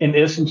in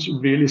essence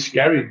really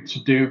scary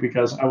to do,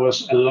 because I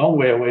was a long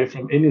way away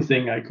from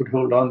anything I could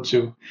hold on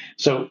to.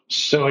 So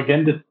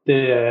again,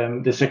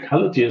 the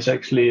psychology is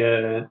actually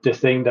the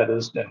thing that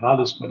is the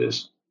hardest for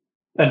this,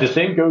 and the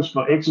same goes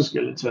for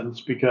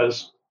exoskeletons,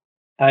 because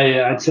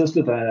I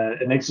tested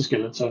an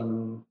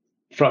exoskeleton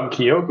from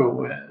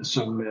Kyogo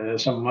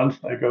some months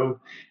ago,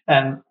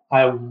 and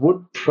I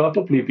would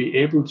probably be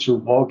able to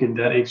walk in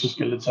that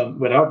exoskeleton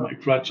without my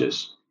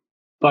crutches.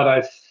 But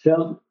I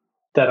felt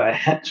that I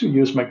had to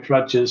use my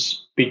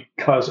crutches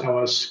because I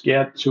was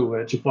scared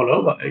to fall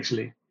over,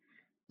 actually.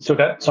 So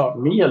that taught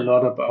me a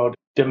lot about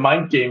the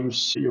mind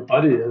games your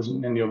body is,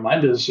 and your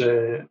mind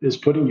is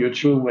putting you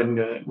through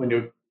when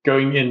you're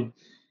going in,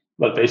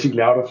 well,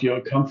 basically out of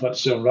your comfort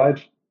zone, right?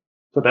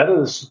 So that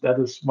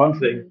is one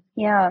thing.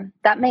 Yeah,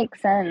 that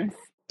makes sense.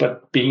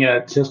 But being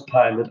a test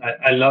pilot,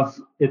 I love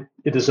it.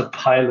 It is a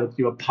pilot.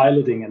 You are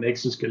piloting an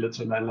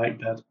exoskeleton. I like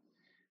that.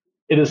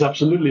 It is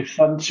absolutely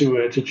fun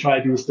to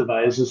try these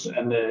devices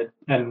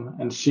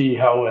and see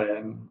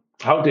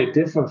how they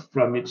differ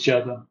from each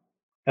other.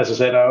 As I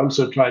said, I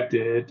also tried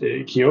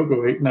the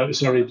Kyogo, no,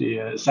 sorry,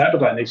 the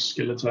Cyberdyne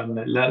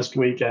exoskeleton last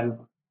week, and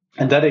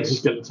that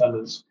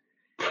exoskeleton is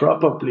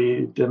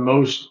probably the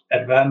most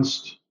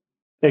advanced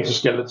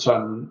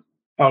exoskeleton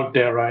out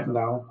there right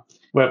now,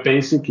 where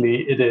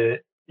basically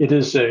it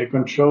is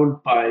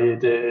controlled by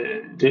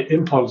the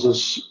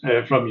impulses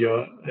from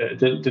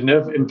the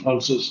nerve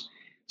impulses.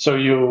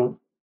 So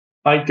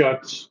I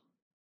got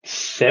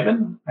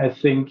 7, I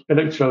think,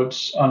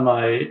 electrodes on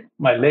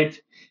my leg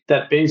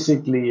that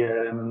basically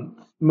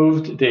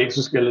moved the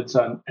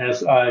exoskeleton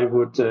as I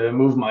would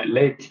move my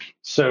leg.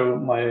 So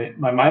my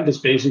mind is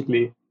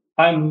basically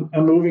I'm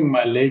moving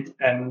my leg,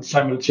 and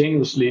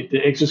simultaneously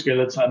the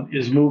exoskeleton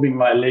is moving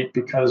my leg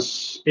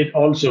because it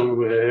also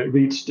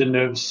reads the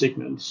nerve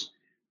signals.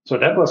 So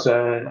that was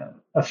a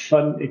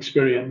fun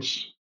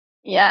experience.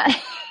 Yeah.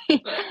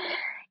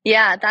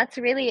 Yeah,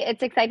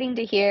 it's exciting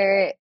to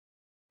hear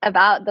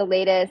about the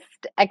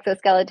latest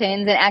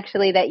exoskeletons, and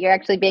actually that you're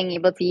actually being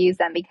able to use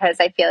them, because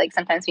I feel like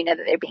sometimes we know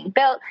that they're being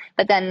built,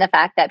 but then the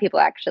fact that people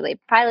are actually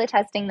pilot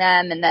testing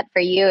them, and that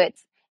for you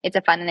it's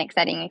a fun and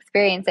exciting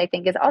experience, I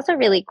think is also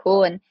really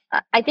cool. And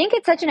I think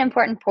it's such an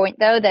important point,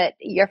 though, that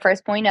your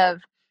first point of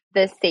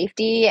the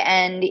safety,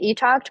 and you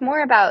talked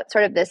more about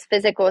sort of this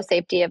physical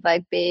safety of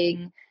like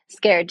being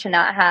scared to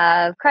not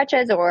have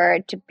crutches or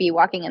to be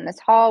walking in this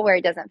hall where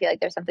it doesn't feel like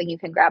there's something you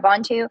can grab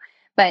onto.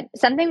 But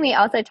something we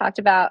also talked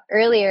about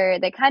earlier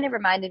that kind of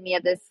reminded me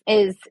of this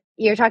is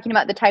you're talking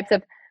about the types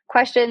of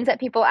questions that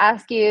people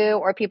ask you,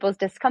 or people's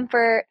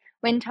discomfort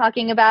when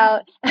talking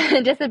about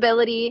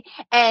disability.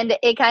 And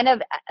it kind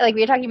of, like,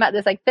 we were talking about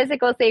this like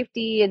physical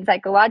safety and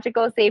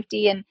psychological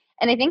safety. And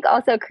I think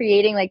also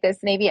creating like this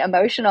maybe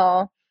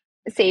emotional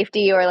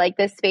safety, or like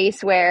this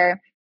space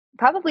where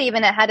probably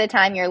even ahead of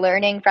time you're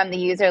learning from the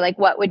user like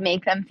what would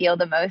make them feel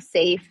the most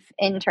safe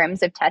in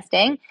terms of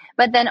testing.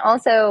 But then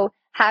also,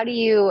 how do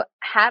you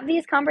have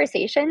these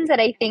conversations that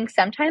I think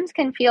sometimes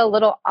can feel a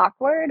little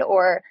awkward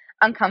or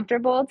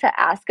uncomfortable to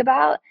ask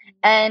about?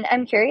 And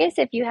I'm curious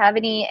if you have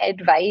any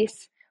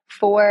advice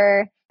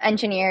for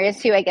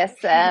engineers who, I guess,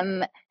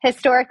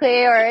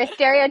 historically or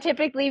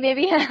stereotypically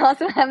maybe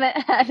also haven't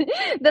had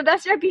the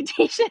best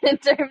reputation in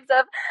terms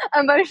of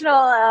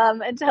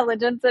emotional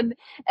intelligence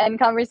and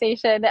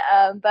conversation.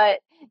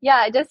 But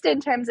yeah, just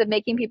in terms of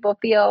making people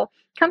feel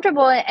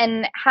comfortable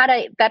and how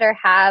to better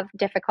have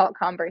difficult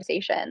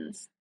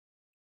conversations.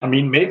 I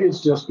mean, maybe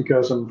it's just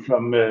because I'm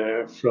from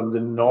the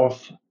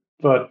north,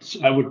 but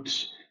I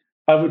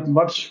would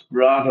much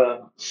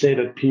rather say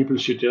that people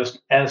should just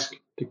ask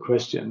the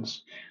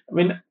questions. I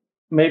mean,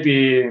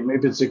 maybe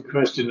it's a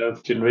question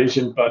of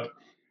generation, but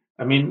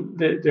I mean,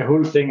 the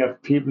whole thing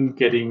of people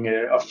getting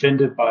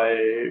offended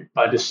by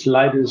the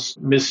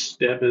slightest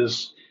misstep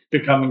is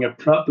becoming a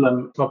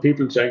problem for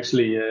people to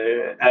actually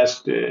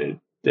ask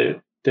the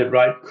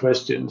right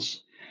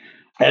questions.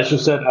 As you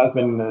said, I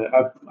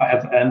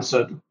have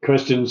answered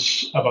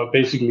questions about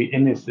basically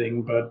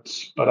anything, but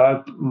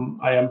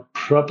I am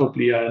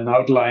probably an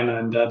outliner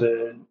in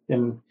that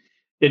in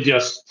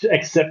just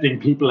accepting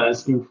people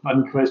asking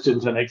fun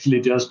questions and actually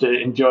just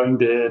enjoying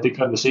the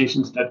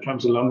conversations that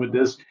comes along with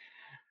this.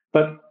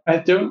 But I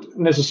don't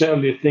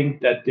necessarily think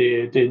that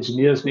the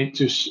engineers need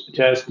to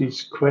ask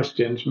these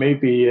questions.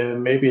 Maybe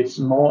it's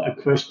more a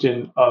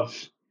question of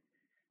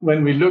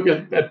when we look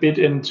a bit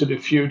into the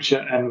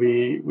future and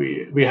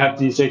we have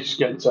these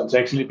exoskeletons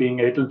actually being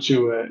able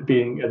to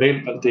being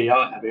available, they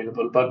are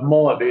available, but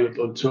more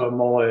available to a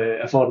more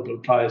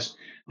affordable price.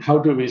 How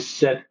do we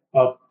set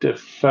up the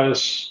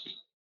first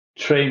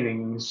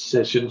training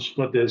sessions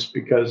for this?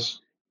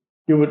 Because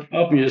you would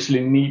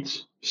obviously need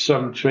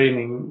some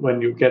training when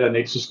you get an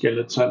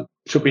exoskeleton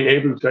to be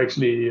able to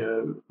actually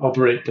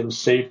operate them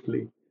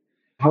safely.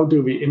 How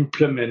do we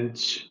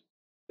implement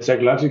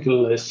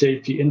psychological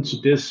safety into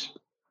this?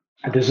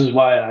 And this is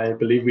why I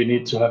believe we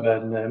need to have a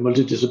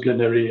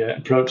multidisciplinary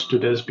approach to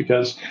this,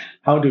 because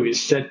how do we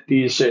set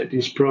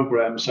these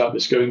programs up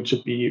is going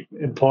to be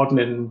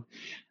important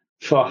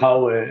for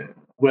how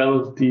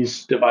well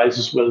these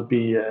devices will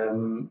be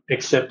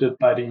accepted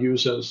by the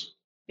users.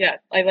 Yeah,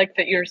 I like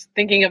that you're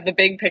thinking of the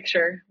big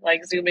picture,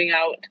 like zooming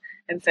out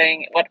and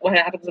saying what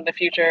happens in the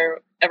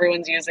future.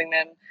 Everyone's using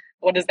them.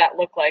 What does that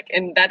look like?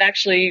 And that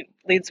actually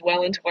leads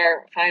well into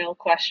our final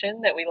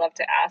question that we love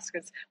to ask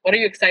is, what are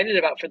you excited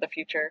about for the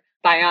future?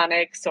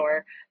 Bionics,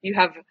 or you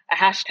have a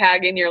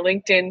hashtag in your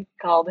LinkedIn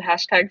called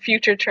hashtag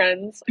future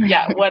trends.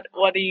 Yeah, what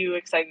are you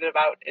excited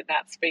about in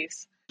that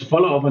space? To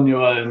follow up on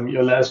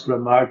your last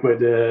remark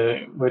with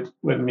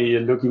me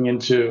looking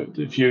into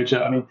the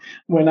future, I mean,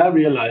 when I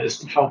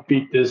realized how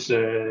big this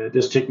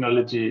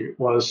technology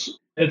was,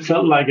 it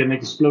felt like an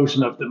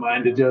explosion of the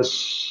mind.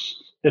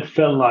 It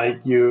felt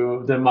like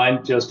the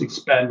mind just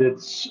expanded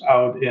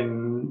out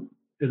in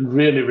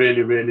really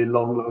really really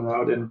long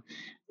out in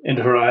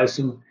the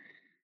horizon.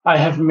 I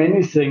have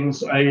many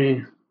things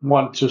I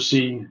want to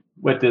see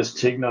with this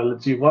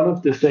technology. One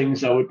of the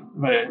things I would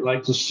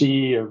like to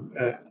see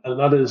a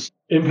lot is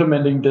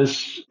implementing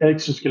this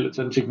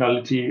exoskeleton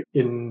technology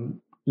in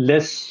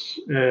less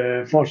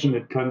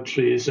fortunate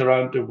countries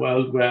around the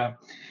world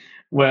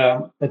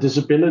where a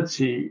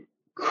disability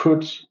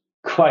could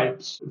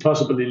quite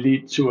possibly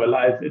lead to a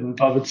life in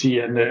poverty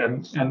and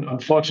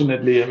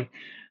unfortunately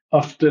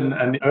often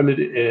an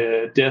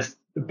early death,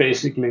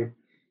 basically.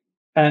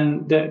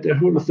 And the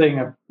whole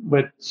thing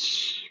with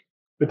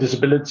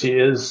disability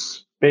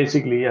is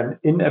basically an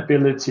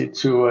inability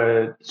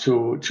to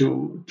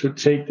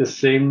take the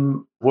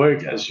same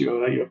work as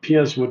your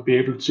peers would be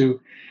able to.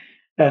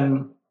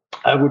 And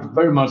I would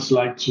very much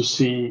like to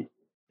see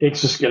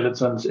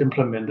exoskeletons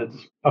implemented.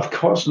 Of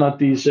course, not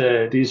these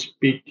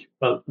big,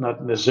 well,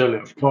 not necessarily,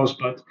 of course,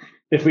 but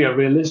if we are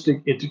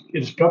realistic,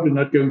 it's probably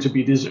not going to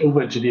be this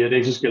over-engineered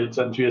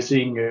exoskeletons we are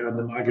seeing on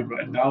the market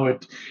right now.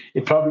 It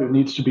probably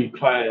needs to be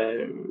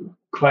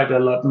quite a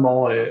lot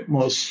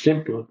more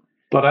simple.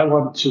 But I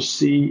want to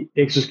see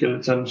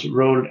exoskeletons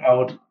rolled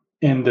out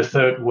in the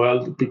third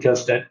world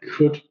because that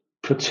could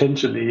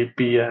potentially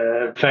be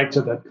a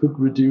factor that could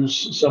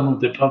reduce some of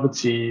the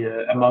poverty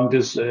among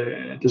this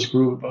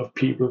group of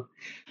people.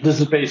 This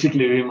is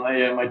basically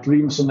my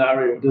dream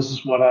scenario. This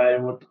is what I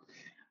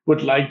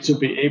would like to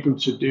be able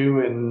to do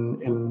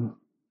in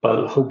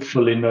well,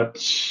 hopefully not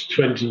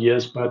 20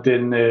 years, but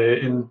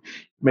in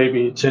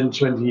maybe 10,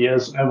 20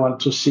 years. I want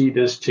to see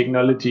this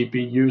technology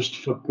be used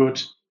for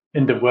good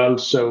in the world,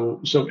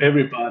 so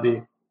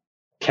everybody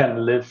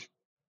can live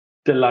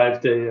the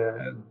life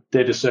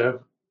they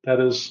deserve. That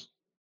is,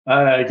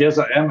 I guess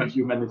I am a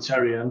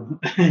humanitarian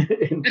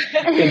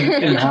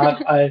in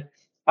heart.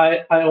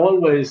 I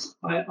always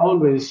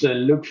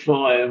look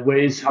for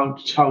ways how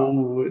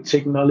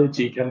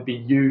technology can be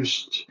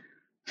used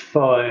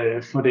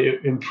for the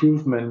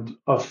improvement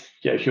of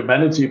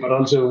humanity, but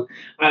also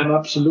I'm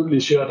absolutely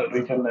sure that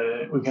we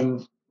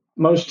can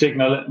most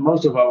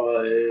of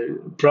our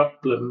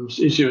problems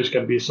issues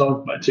can be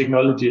solved by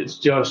technology. It's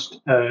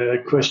just a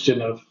question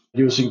of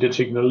using the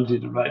technology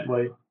the right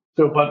way.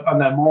 So, but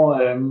on a more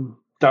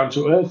down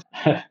to earth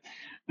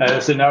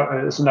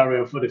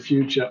scenario for the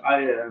future,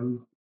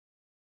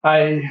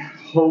 I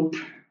hope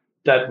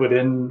that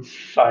within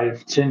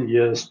 5-10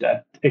 years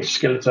that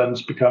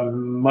exoskeletons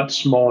become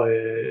much more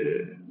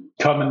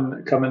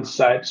common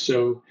sight,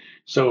 so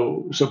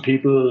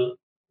people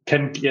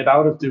can get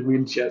out of the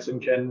wheelchairs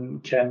and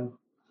can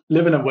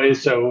live in a way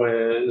so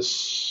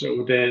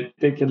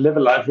they can live a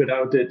life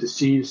without the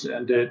disease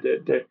and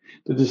the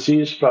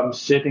disease from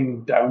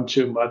sitting down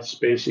too much,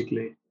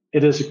 basically.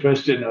 it is a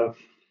question of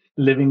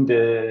living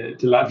the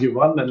life you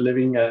want and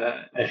living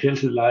a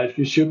healthy life.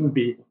 You shouldn't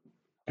be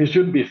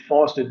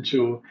forced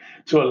into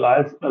a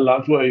life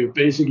where you're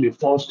basically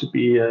forced to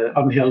be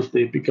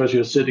unhealthy because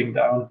you're sitting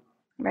down.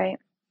 Right.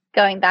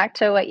 Going back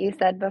to what you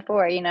said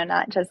before,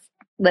 not just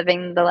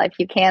living the life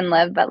you can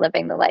live, but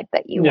living the life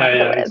that you want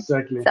to live.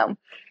 Exactly. So,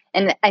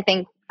 and I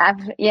think,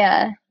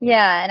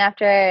 and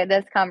after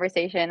this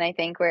conversation, I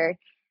think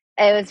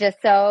it was just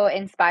so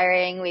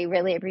inspiring. We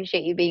really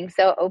appreciate you being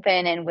so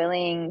open and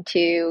willing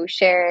to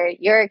share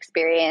your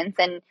experience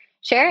and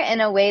share it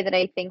in a way that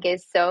I think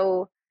is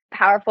so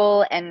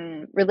powerful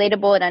and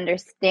relatable and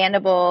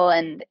understandable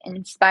and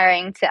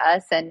inspiring to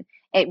us. And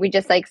we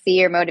just see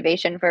your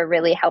motivation for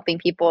really helping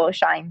people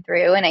shine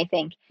through. And I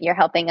think you're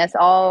helping us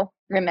all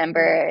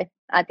remember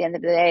at the end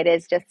of the day, it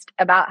is just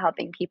about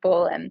helping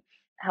people and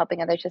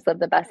helping others just live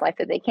the best life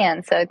that they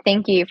can. So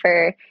thank you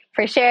for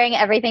sharing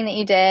everything that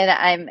you did.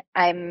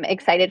 I'm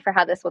excited for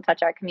how this will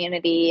touch our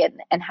community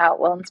and how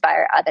it will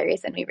inspire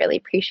others. And we really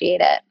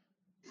appreciate it.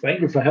 Thank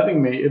you for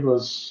having me. It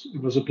was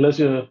a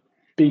pleasure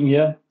being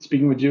here,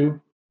 speaking with you.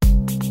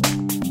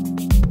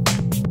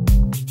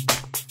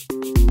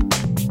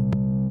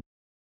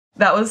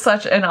 That was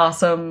such an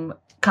awesome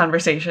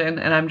conversation,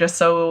 and I'm just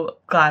so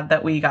glad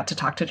that we got to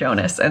talk to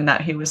Jonas and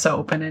that he was so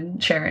open in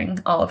sharing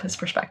all of his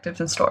perspectives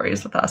and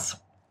stories with us.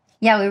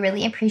 Yeah, we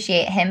really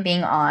appreciate him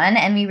being on,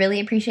 and we really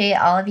appreciate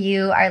all of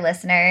you, our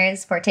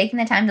listeners, for taking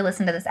the time to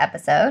listen to this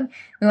episode.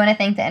 We want to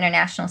thank the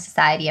International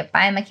Society of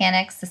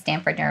Biomechanics, the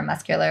Stanford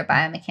Neuromuscular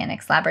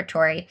Biomechanics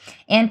Laboratory,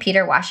 and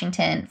Peter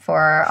Washington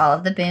for all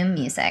of the Boom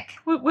music.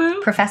 Woo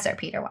woo. Professor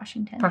Peter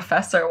Washington.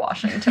 Professor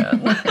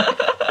Washington.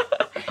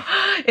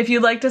 If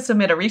you'd like to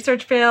submit a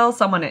research fail,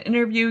 someone to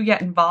interview,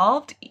 get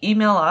involved,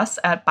 email us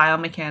at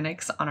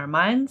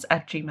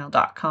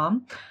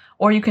biomechanicsonourminds@gmail.com.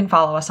 Or you can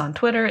follow us on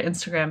Twitter,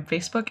 Instagram,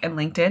 Facebook, and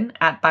LinkedIn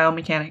at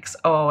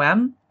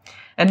BiomechanicsOOM.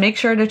 And make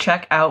sure to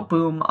check out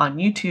Boom on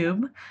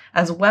YouTube,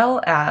 as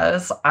well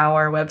as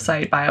our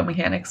website,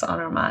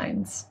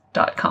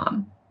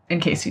 biomechanicsonourminds.com, in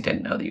case you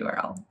didn't know the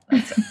URL.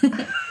 That's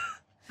it.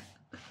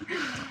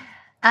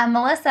 I'm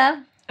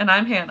Melissa. And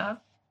I'm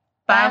Hannah.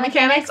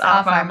 Biomechanics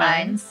off our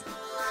minds.